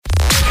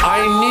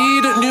I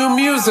need new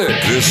music.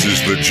 This is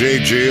the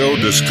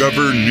JJO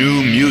Discover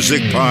New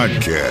Music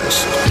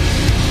Podcast.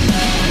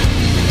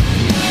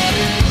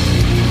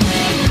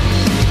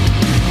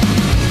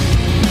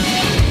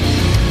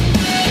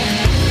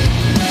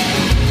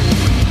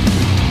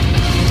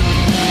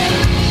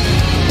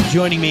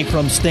 Joining me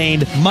from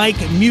Staind, Mike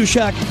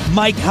Mushak.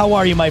 Mike, how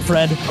are you, my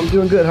friend? I'm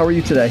doing good. How are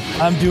you today?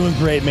 I'm doing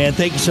great, man.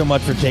 Thank you so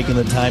much for taking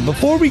the time.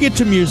 Before we get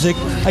to music,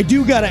 I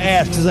do got to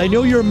ask, because I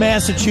know you're a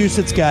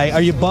Massachusetts guy.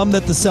 Are you bummed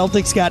that the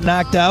Celtics got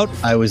knocked out?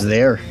 I was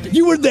there.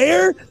 You were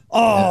there?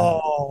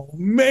 Oh,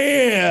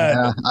 man.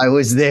 Yeah, I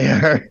was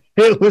there.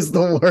 It was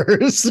the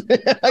worst.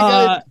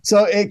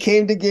 So it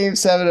came to game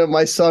 7, and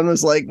my son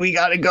was like, we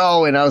got to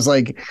go. And I was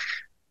like,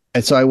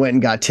 and so I went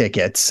and got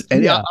tickets.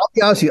 And I'll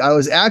be honest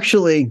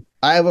with you,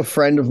 I have a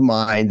friend of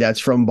mine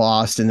that's from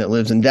Boston that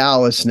lives in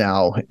Dallas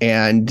now.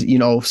 And,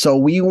 so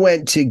we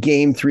went to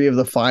game 3 of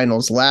the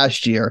finals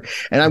last year,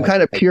 and I'm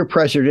kind of peer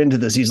pressured into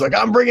this. He's like,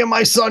 I'm bringing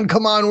my son.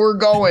 Come on, we're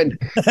going.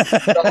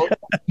 So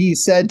he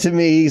said to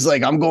me, he's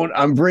like,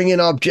 I'm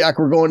bringing up Jack.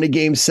 We're going to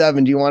game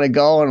 7. Do you want to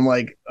go? And I'm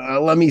like,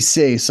 let me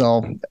see.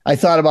 So I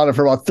thought about it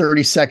for about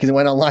 30 seconds and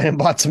went online and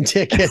bought some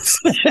tickets.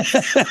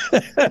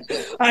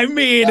 I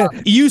mean,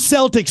 you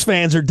Celtics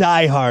fans are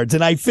diehards,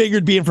 and I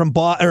figured being from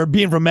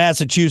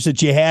Massachusetts,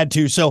 you had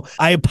to. So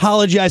I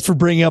apologize for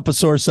bringing up a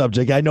sore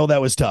subject. I know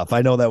that was tough.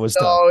 No,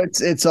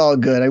 it's all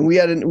good. And we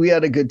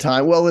had a good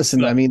time. Well,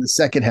 listen, I mean, the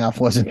second half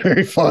wasn't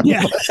very fun.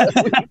 Yeah.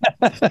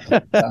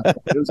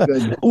 It was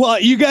good. Well,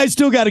 you guys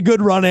still got a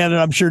good run at it,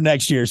 I'm sure,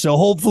 next year. So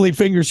hopefully,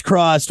 fingers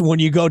crossed, when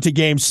you go to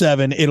game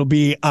 7, it'll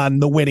be on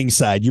the winning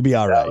side. You'll be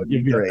all right.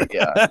 You'll be great.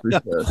 Yeah, for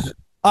sure.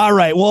 All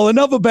right. Well,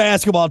 enough of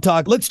basketball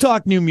talk. Let's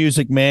talk new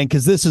music, man,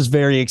 because this is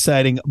very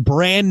exciting.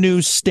 Brand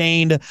new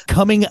Staind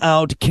coming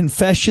out,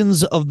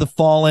 Confessions of the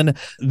Fallen.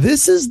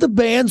 This is the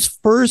band's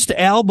first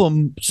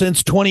album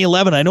since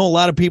 2011. I know a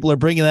lot of people are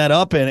bringing that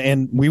up,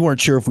 and we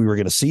weren't sure if we were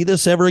going to see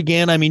this ever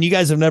again. I mean, you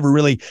guys have never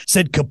really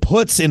said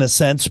kaputs in a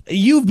sense.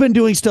 You've been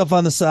doing stuff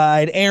on the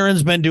side.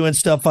 Aaron's been doing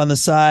stuff on the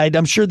side.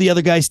 I'm sure the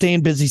other guy's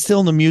staying busy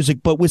still in the music,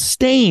 but with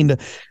Staind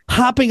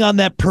hopping on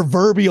that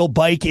proverbial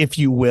bike, if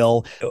you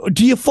will,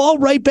 do you fall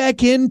right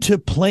back into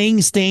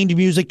playing Staind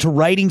music, to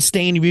writing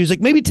Staind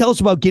music? Maybe tell us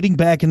about getting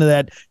back into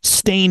that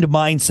Staind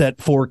mindset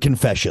for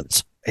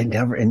Confessions. It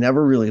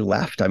never really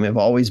left. I mean, I've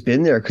always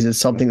been there because it's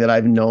something that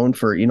I've known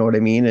for, you know what I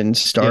mean? And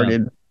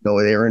started,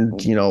 there in,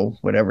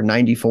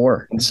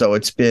 94. And so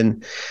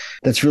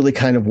that's really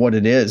kind of what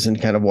it is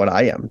and kind of what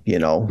I am,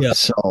 Yeah.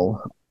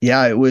 So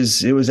yeah, it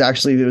was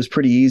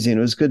pretty easy, and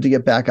it was good to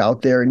get back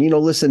out there. And,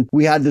 listen,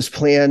 we had this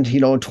planned,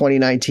 in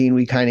 2019,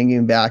 we kind of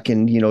came back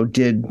and,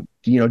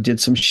 did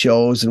some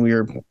shows,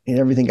 and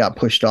everything got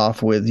pushed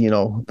off with,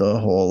 the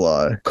whole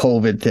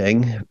COVID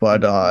thing.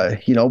 But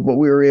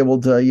we were able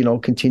to,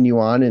 continue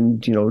on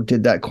and,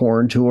 did that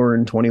Corn tour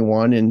in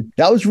 21. And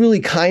that was really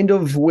kind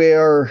of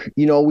where,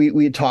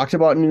 we had talked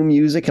about new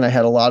music, and I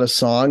had a lot of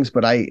songs,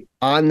 but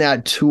on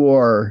that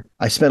tour,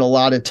 I spent a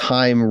lot of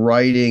time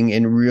writing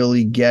and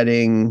really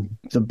getting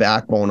the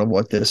backbone of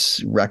what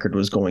this record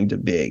was going to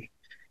be.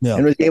 Yeah.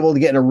 And was able to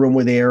get in a room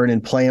with Aaron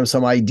and play him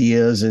some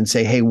ideas and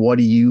say, hey, what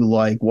do you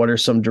like? What are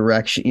some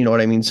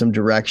some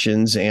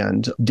directions,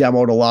 and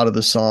demoed a lot of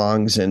the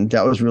songs. And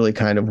that was really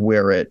kind of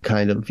where it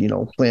kind of,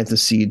 plant the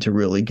seed to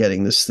really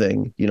getting this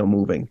thing,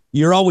 moving.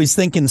 You're always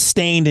thinking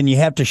Staind, and you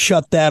have to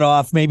shut that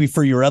off maybe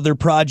for your other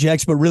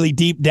projects, but really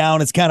deep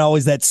down, it's kind of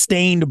always that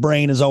Staind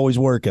brain is always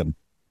working.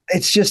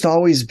 It's just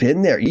always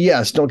been there.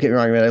 Yes, don't get me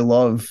wrong, man. I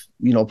love,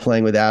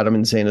 playing with Adam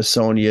and Saint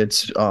Sonia.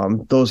 It's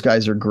those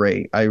guys are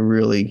great. I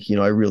really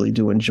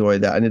do enjoy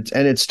that.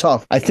 And it's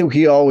tough. I think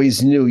he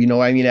always knew,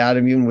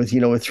 Adam, even with,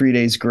 with 3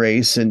 Days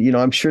Grace, and,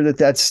 I'm sure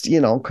that's,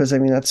 because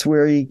that's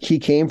where he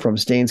came from.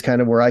 Staind's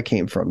kind of where I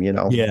came from,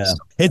 Yeah. So.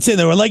 It's in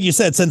there. Like you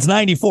said, since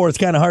 94, it's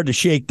kind of hard to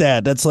shake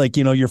that. That's like,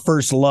 your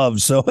first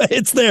love. So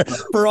it's there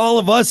for all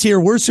of us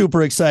here. We're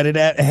super excited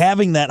at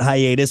having that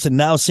hiatus and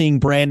now seeing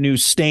brand new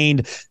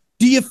Staind.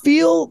 Do you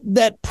feel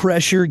that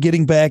pressure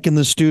getting back in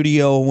the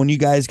studio when you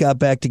guys got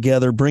back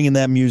together, bringing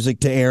that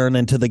music to Aaron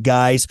and to the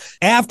guys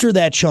after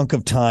that chunk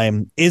of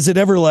time? Is it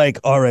ever like,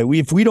 all right,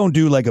 if we don't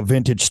do like a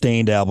vintage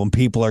Staind album,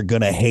 people are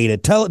going to hate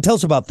it? Tell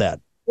us about that.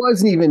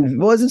 It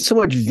wasn't so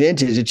much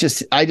vintage.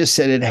 I just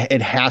said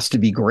it has to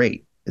be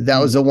great. That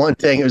was the one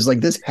thing. It was like,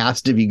 this has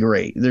to be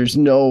great. There's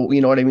no, you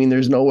know what I mean?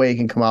 There's no way it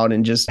can come out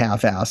and just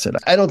half-ass it.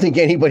 I don't think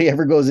anybody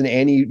ever goes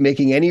in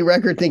making any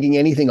record thinking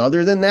anything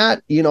other than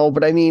that,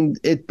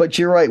 but but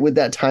you're right, with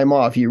that time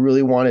off, you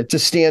really want it to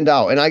stand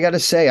out. And I got to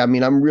say,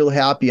 I'm real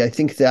happy. I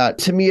think that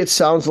to me, it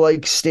sounds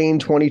like Staind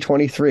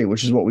 2023,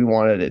 which is what we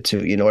wanted it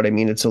to, you know what I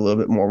mean? It's a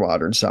little bit more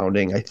modern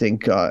sounding. I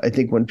think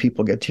when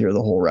people get to hear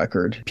the whole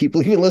record,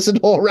 people even listen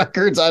to whole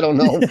records. I don't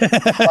know.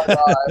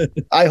 But,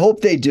 I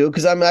hope they do,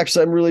 because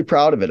I'm really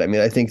proud of of it. I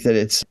mean, I think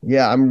that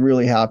I'm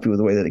really happy with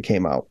the way that it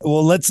came out.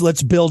 Well,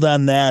 let's build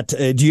on that.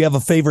 Do you have a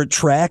favorite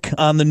track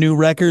on the new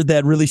record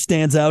that really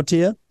stands out to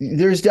you?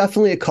 There's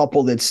definitely a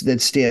couple that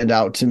stand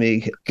out to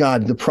me.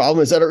 God, the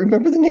problem is I don't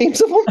remember the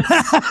names of them.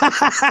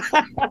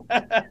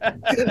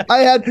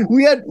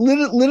 We had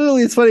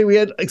literally, it's funny.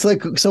 It's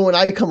like, so when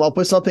I come up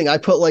with something, I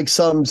put like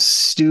some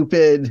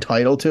stupid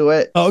title to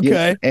it.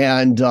 Okay.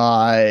 And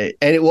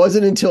it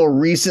wasn't until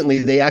recently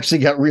they actually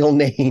got real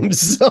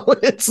names. So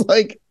it's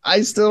like,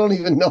 I still don't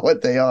even know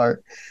what they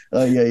are.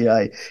 No,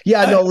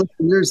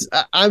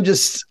 I'm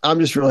just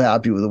real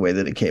happy with the way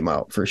that it came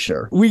out, for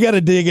sure. We got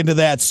to dig into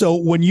that. So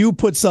when you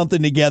put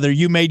something together,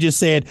 you may just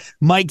say it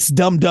Mike's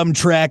Dum Dum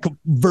Track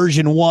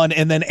version 1,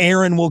 and then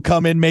Aaron will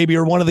come in maybe,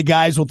 or one of the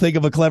guys will think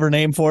of a clever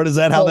name for it. Is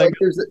that how that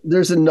goes?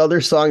 There's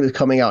another song that's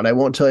coming out, and I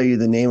won't tell you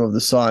the name of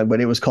the song,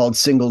 but it was called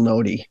Single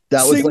Noti.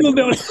 That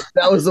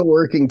was the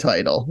working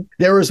title.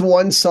 There was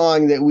one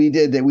song that we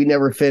did that we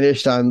never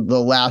finished on the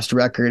last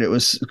record. It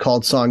was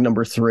called song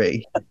number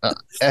 3.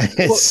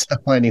 So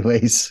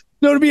anyways.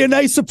 So it'll be a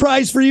nice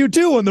surprise for you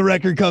too when the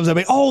record comes. I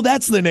mean,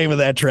 that's the name of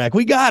that track.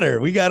 We got her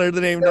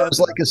the name. It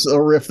was like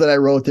a riff that I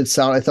wrote I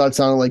thought it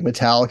sounded like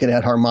Metallica and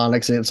had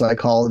harmonics in it, so I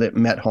called it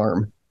Met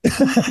Harm.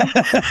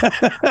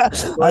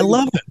 I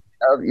love it.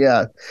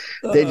 Yeah.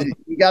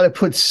 You got to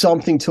put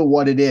something to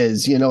what it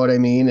is. You know what I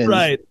mean?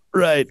 And,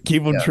 Right.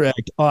 Keep them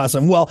tracked.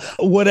 Awesome. Well,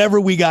 whatever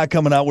we got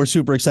coming out, we're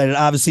super excited.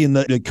 Obviously, in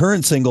the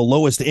current single,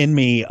 Lowest in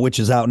Me, which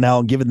is out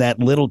now, giving that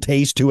little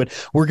taste to it.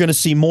 We're going to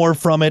see more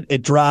from it.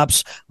 It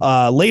drops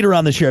later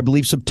on this year, I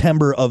believe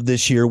September of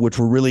this year, which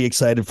we're really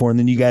excited for. And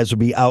then you guys will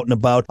be out and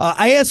about.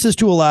 I asked this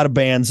to a lot of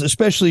bands,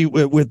 especially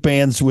with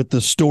bands with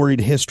the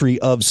storied history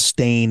of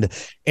Staind,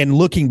 and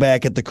looking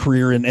back at the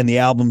career and the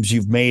albums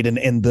you've made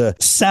and the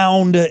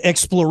sound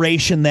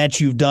exploration that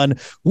you've done.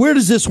 Where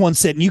does this one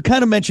sit? And you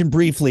kind of mentioned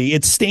briefly,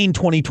 it's Staind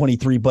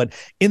 2023, but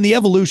in the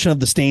evolution of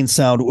the Staind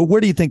sound,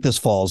 where do you think this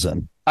falls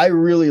in? I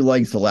really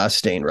liked the last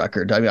Staind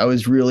record. I mean, I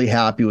was really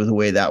happy with the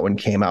way that one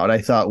came out. I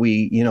thought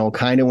we,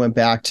 kind of went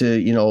back to,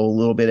 a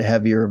little bit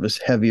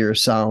heavier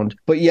sound,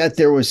 but yet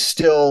there was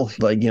still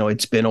like,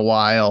 it's been a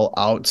while,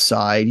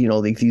 Outside,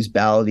 like these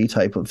ballady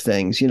type of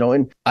things,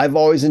 and I've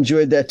always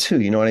enjoyed that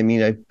too. You know what I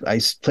mean? I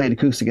played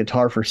acoustic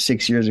guitar for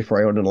 6 years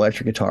before I owned an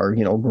electric guitar,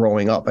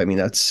 growing up. I mean,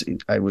 I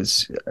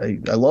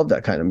love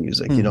that kind of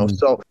music,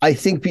 so I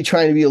think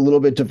trying to be a little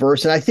bit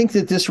diverse. And I think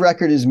that this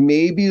record is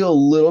maybe a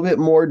little bit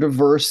more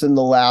diverse than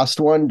the last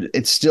one.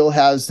 It still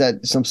has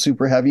some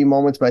super heavy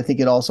moments, but I think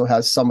it also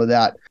has some of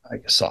that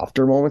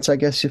softer moments, I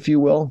guess, if you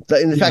will.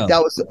 In fact, that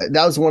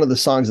was one of the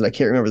songs that I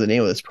can't remember the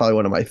name of. It's probably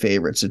one of my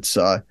favorites. It's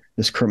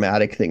this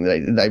chromatic thing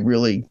that I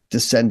really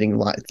descending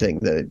thing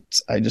that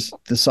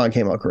the song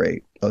came out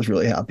great. I was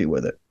really happy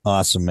with it.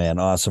 Awesome, man.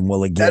 Awesome.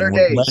 Well, again,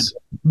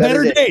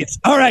 Better days.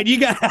 All right. You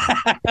got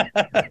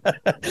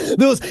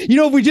those,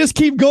 if we just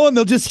keep going,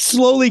 they'll just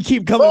slowly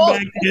keep coming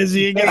back.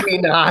 Maybe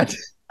not.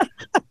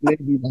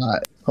 Maybe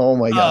not. Oh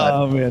my God.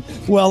 Oh man.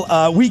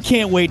 Well, we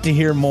can't wait to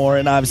hear more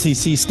and obviously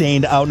see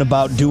Staind out and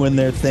about doing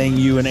their thing,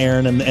 you and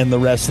Aaron and the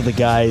rest of the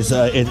guys.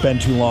 It's been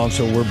too long,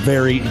 so we're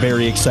very,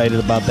 very excited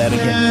about that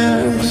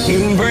again.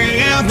 You bring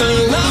out the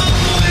love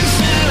and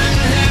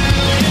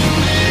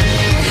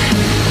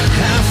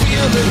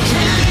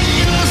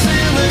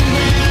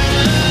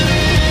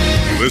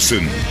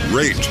Listen,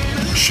 rate,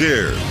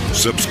 share,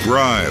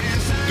 subscribe.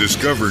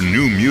 Discover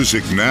new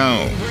music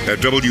now at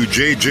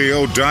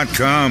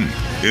WJJO.com,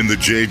 in the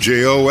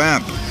JJO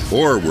app,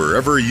 or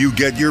wherever you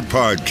get your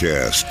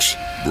podcasts.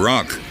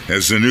 Brock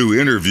has a new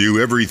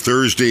interview every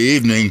Thursday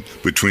evening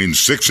between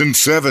 6 and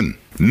 7.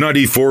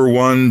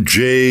 94.1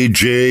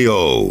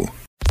 JJO.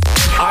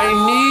 I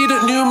need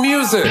new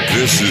music.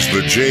 This is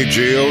the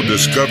JJO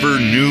Discover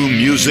New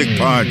Music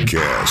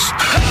Podcast.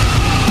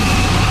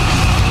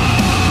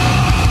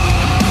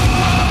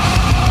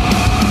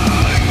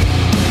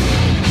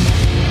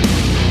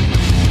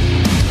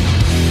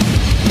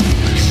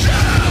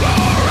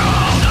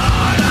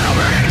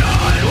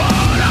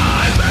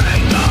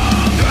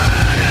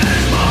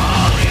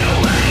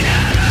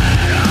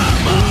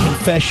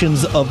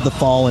 Confessions of the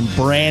Fallen,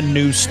 brand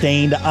new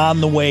Staind on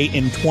the way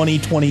in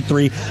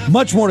 2023.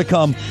 Much more to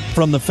come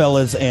from the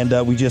fellas,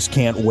 and we just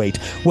can't wait.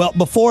 Well,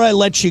 before I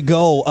let you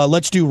go,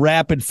 let's do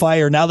rapid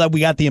fire. Now that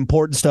we got the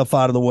important stuff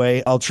out of the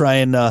way, I'll try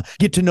and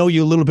get to know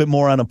you a little bit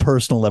more on a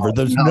personal level.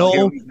 There's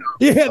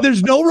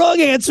there's no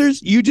wrong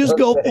answers. You just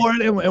go for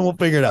it, and we'll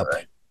figure it out.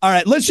 All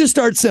right, let's just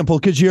start simple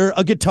because you're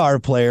a guitar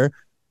player.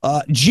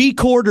 G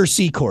chord or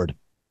C chord?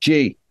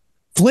 G.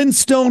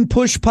 Flintstone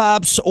push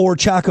pops or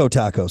Choco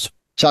Tacos?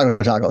 Choco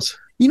Tacos.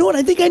 You know what?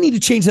 I think I need to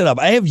change that up.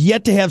 I have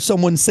yet to have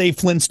someone say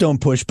Flintstone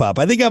push pop.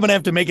 I think I'm going to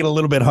have to make it a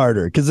little bit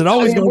harder because it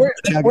always goes.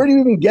 Where do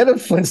you even get a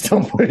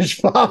Flintstone push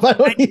pop?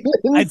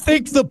 I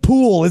think the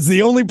pool is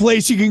the only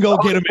place you can go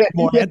get them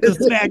anymore. At the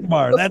snack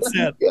bar. That's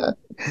it. Yeah.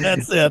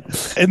 That's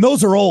it. And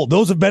those are old.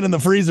 Those have been in the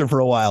freezer for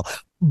a while.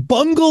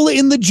 Bungle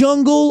in the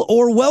Jungle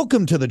or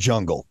Welcome to the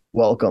Jungle?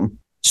 Welcome.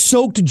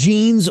 Soaked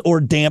jeans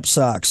or damp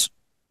socks?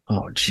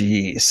 Oh,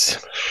 geez.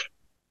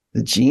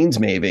 The jeans,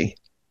 maybe.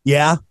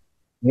 Yeah.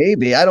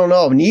 Maybe. I don't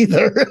know.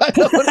 Neither. I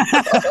don't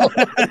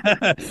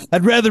know.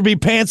 I'd rather be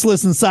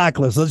pantsless and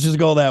sockless. Let's just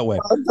go that way.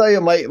 I'll tell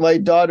you, my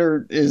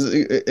daughter is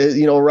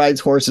rides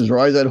horses. We're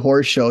always at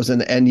horse shows,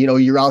 and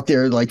you're out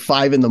there like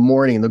 5 a.m.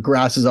 and the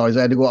grass is always.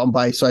 I had to go out and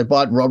buy. So I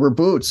bought rubber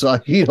boots. So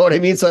you know what I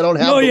mean. So I don't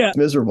have it's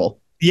miserable.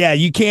 Yeah,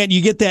 you can't.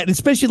 You get that,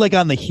 especially like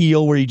on the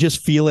heel where you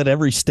just feel it.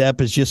 Every step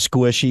is just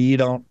squishy. You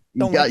don't.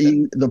 You got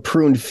the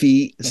pruned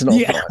feet. It's no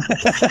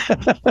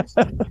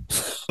fun.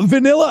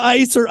 Vanilla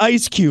Ice or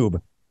Ice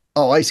Cube?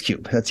 Oh, Ice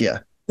Cube. That's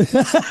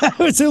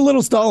It's a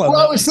little stall. Well,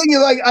 I was thinking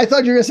I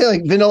thought you were gonna say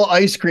like vanilla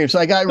ice cream, so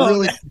I got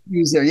really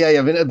confused there.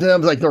 Yeah. Then I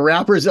was like the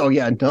rappers. Oh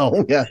yeah,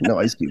 no,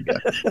 Ice Cube.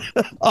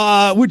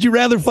 Yeah. Would you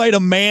rather fight a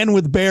man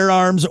with bear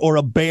arms or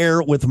a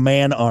bear with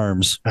man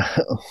arms?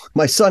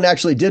 My son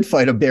actually did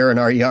fight a bear in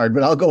our yard,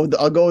 but I'll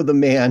go with the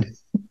man.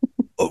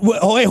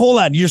 Oh, wait, hold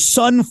on. Your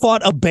son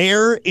fought a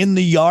bear in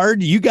the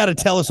yard? You got to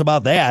tell us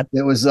about that.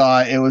 It was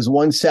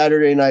one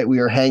Saturday night. We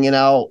were hanging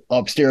out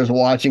upstairs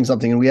watching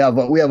something, and we have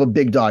a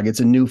big dog.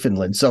 It's a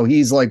Newfoundland, so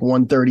he's like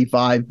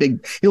 135.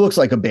 Big. He looks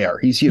like a bear.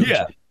 He's huge.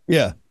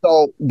 Yeah.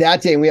 So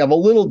that day we have a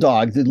little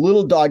dog. The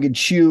little dog had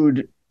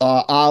chewed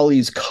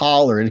Ollie's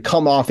collar. It had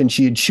come off, and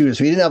she had chewed it.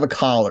 So he didn't have a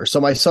collar.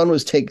 So my son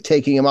was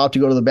taking him out to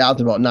go to the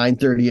bathroom about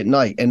 9:30 at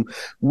night, and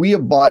we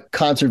have bought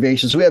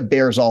conservation. So we have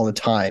bears all the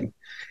time.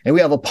 And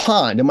we have a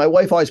pond, and my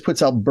wife always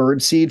puts out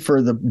bird seed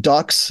for the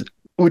ducks,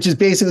 which is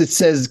basically, it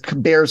says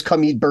bears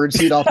come eat bird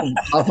seed off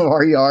of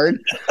our yard.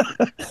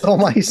 So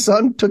my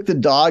son took the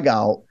dog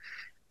out,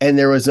 and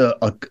there was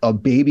a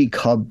baby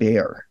cub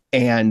bear,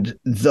 and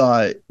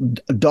the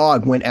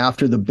dog went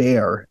after the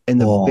bear,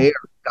 and the bear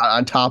got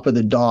on top of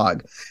the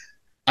dog.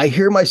 I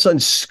hear my son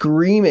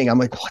screaming. I'm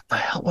like, what the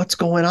hell? What's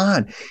going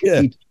on?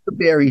 Yeah. He took the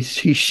bear, he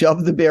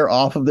shoved the bear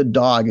off of the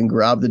dog and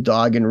grabbed the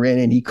dog and ran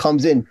in. He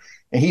comes in.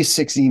 And he's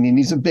 16 and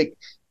he's a big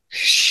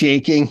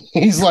shaking.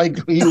 He's like,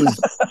 he was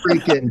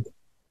freaking.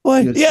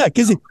 What? Yeah,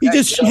 because he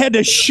just had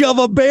to shove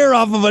a bear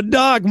off of a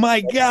dog. My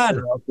God.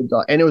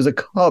 And it was a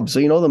cub. So,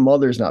 the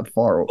mother's not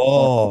far.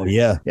 Oh,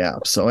 yeah. Yeah.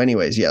 So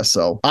anyways, yeah.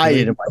 So I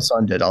did and my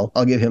son did. I'll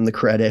give him the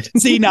credit.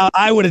 See, now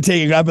I would have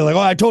taken it. I'd be like,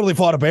 I totally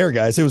fought a bear,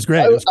 guys. It was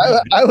great.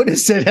 I would have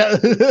said,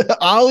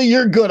 Ollie,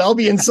 you're good. I'll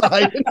be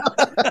inside.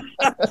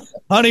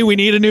 Honey, we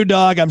need a new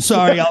dog. I'm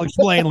sorry. I'll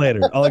explain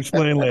later.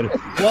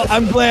 Well,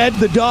 I'm glad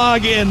the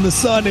dog and the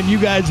son and you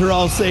guys are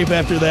all safe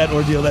after that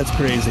ordeal. That's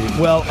crazy.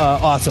 Well,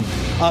 awesome.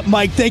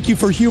 Mike, thank you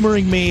for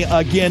humoring me.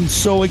 Again,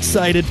 so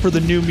excited for the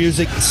new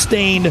music.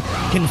 Stained,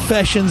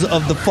 Confessions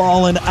of the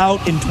Fallen, out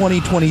in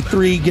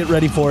 2023. Get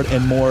ready for it,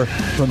 and more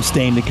from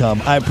Stained to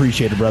come. I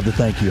appreciate it, brother.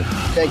 Thank you.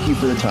 Thank you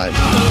for the time.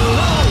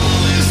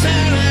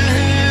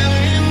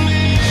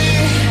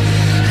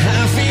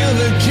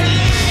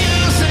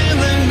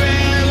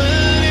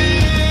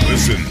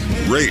 Listen,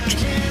 rate,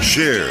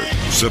 share,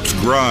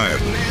 subscribe.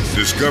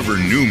 Discover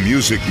new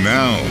music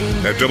now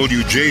at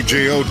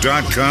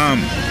WJJO.com,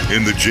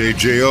 in the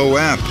JJO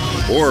app,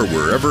 or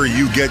wherever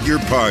you get your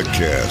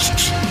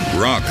podcasts.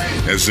 Rock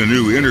has a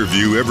new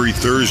interview every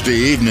Thursday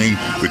evening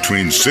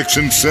between 6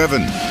 and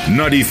 7.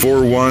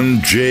 94.1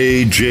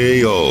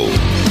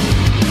 JJO.